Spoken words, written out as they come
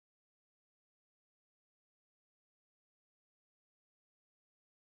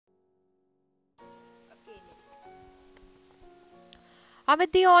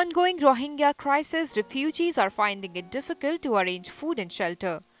Amid the ongoing Rohingya crisis, refugees are finding it difficult to arrange food and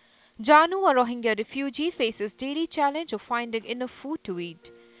shelter. Janu, a Rohingya refugee, faces daily challenge of finding enough food to eat.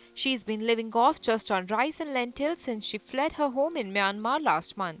 She's been living off just on rice and lentils since she fled her home in Myanmar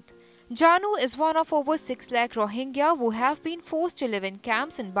last month. Janu is one of over 6 lakh Rohingya who have been forced to live in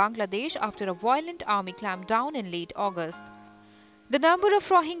camps in Bangladesh after a violent army clampdown in late August. The number of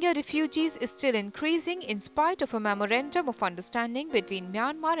Rohingya refugees is still increasing in spite of a memorandum of understanding between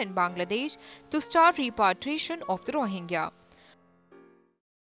Myanmar and Bangladesh to start repatriation of the Rohingya.